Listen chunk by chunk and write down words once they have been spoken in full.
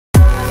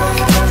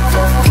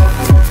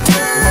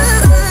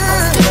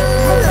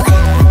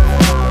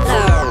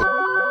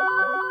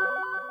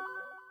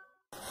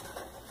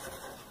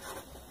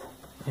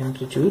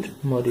amplitude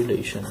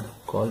modulation,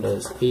 called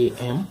as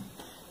AM,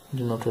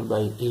 denoted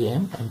by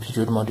AM,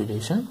 amplitude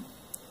modulation.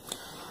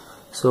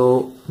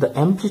 So the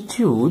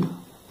amplitude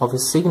of a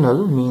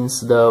signal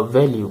means the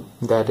value,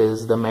 that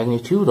is the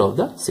magnitude of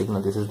the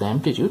signal. This is the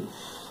amplitude.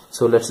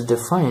 So let's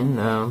define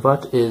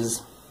what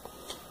is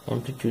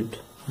amplitude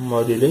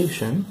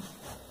modulation.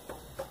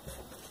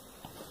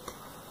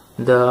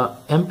 The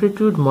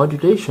amplitude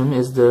modulation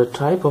is the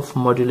type of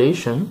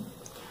modulation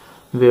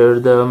where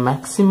the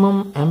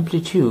maximum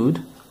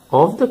amplitude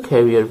of the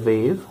carrier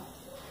wave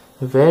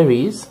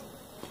varies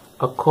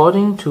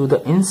according to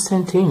the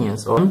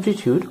instantaneous or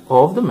amplitude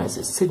of the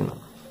message signal.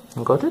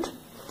 Got it?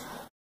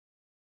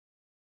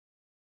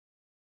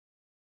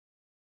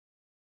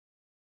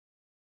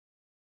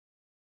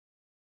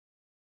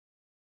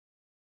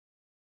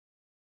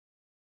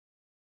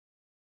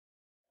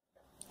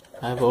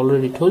 I have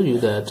already told you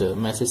that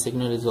message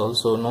signal is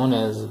also known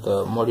as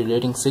the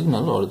modulating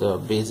signal or the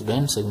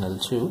baseband signal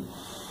too.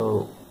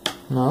 So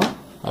now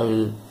I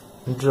will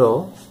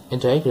draw a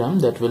diagram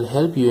that will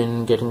help you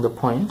in getting the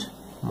point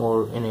in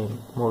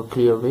a more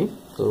clear way.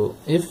 So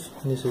if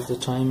this is the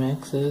time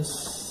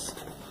axis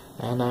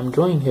and I'm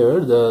drawing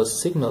here the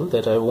signal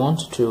that I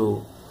want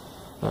to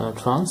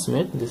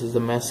transmit, this is the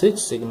message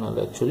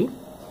signal actually.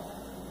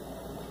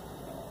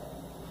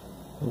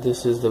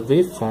 This is the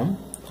waveform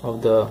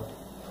of the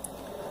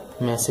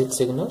message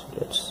signal.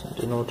 Let's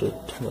denote it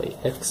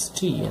by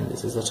xt, and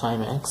this is the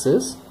time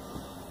axis.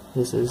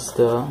 This is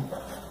the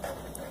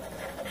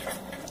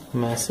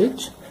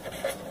message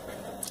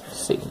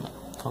signal,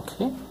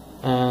 okay,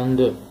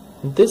 and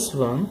this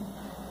one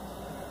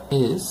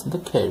is the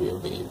carrier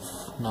wave.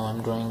 Now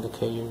I'm drawing the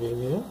carrier wave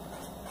here.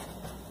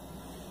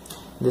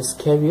 This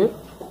carrier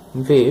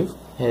wave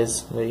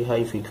has very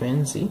high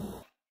frequency.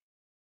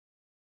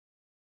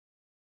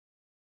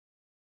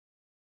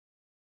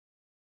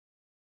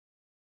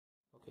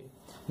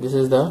 This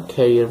is the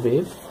carrier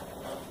wave.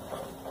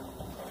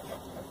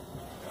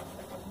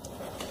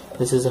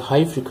 This is a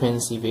high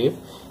frequency wave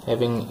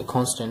having a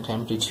constant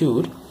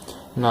amplitude.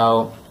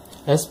 Now,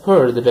 as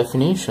per the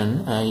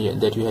definition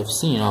that you have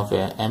seen of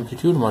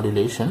amplitude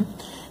modulation,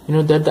 you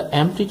know that the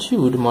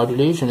amplitude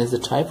modulation is the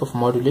type of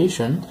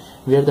modulation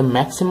where the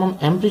maximum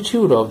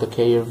amplitude of the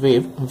carrier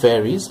wave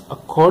varies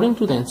according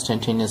to the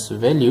instantaneous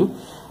value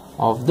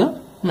of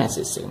the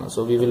message signal.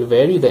 So we will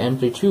vary the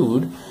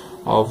amplitude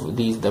of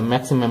the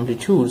maximum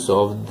amplitudes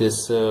of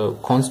this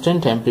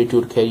constant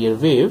amplitude carrier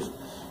wave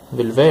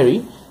will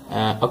vary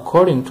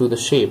according to the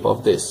shape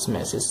of this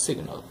message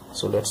signal.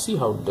 So let's see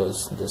how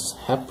does this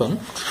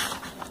happen.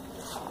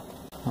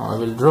 Now I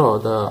will draw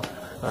the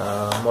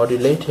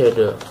modulated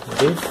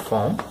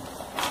waveform.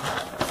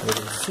 We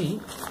will see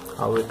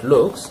how it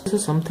looks. This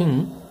is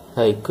something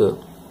like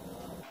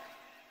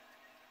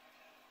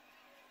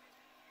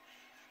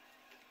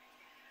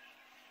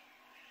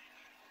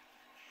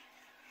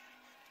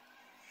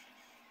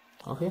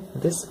okay,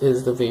 this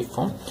is the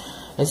waveform.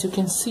 As you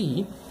can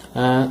see,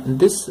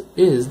 this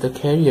is the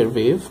carrier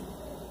wave.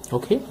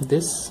 Okay,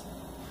 this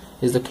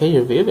is the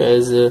carrier wave,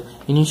 as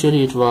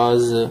initially it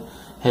was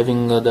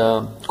having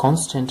the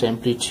constant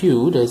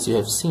amplitude, as you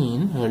have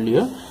seen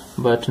earlier,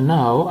 but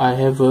now I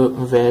have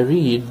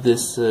varied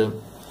this.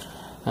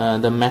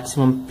 The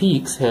maximum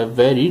peaks have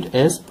varied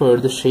as per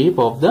the shape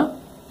of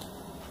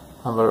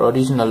our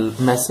original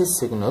message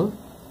signal.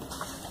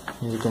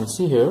 As you can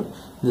see here,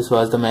 this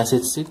was the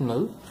message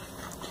signal.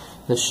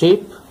 The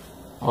shape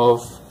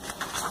of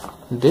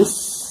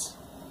this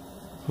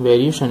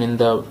variation in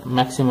the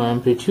maximum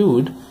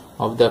amplitude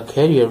of the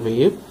carrier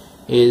wave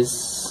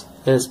is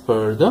as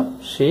per the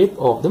shape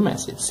of the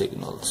message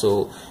signal.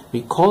 So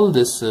we call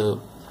this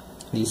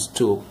these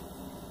two.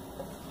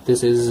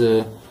 This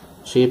is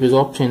shape is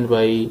obtained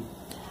by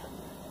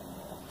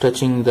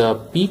touching the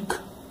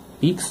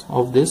peaks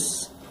of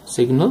this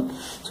signal.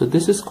 So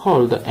this is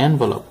called the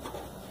envelope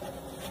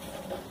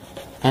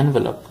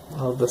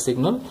of the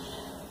signal.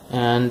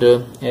 And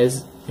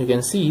as you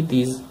can see,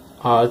 these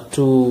are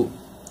two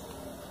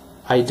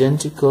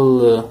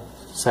identical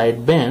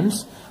side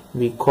bands.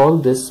 We call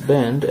this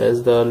band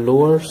as the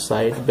lower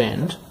side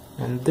band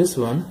and this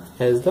one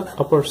as the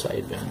upper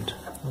side band.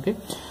 Okay,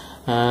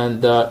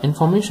 and the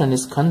information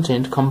is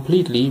contained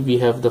completely. We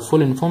have the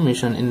full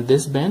information in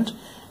this band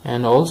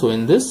and also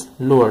in this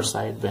lower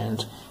side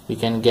band. We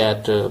can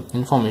get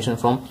information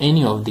from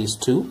any of these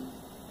two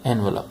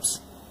envelopes,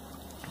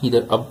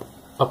 either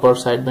upper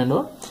side band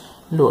or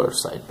lower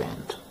side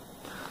band.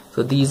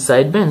 So these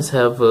side bands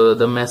have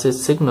the message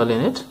signal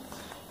in it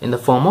in the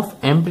form of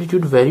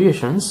amplitude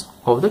variations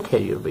of the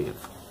carrier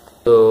wave.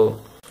 So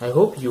I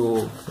hope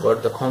you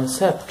got the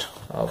concept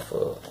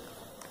of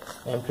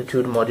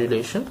amplitude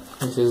modulation.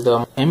 This is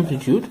the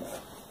amplitude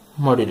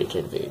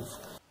modulated wave.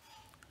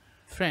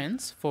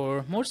 Friends,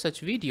 for more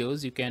such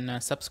videos you can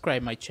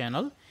subscribe my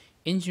channel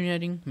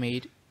Engineering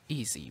Made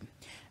Easy,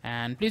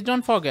 and please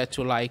don't forget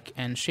to like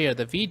and share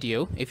the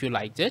video if you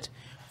liked it.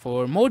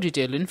 For more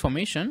detailed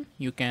information,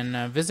 you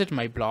can visit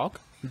my blog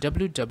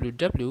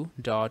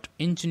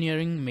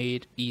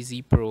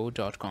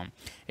www.engineeringmadeeasypro.com.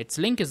 Its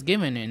link is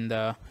given in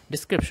the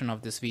description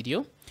of this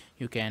video.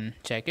 You can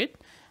check it,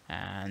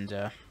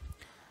 and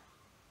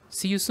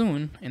see you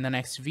soon in the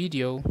next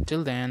video.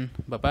 Till then,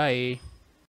 bye bye.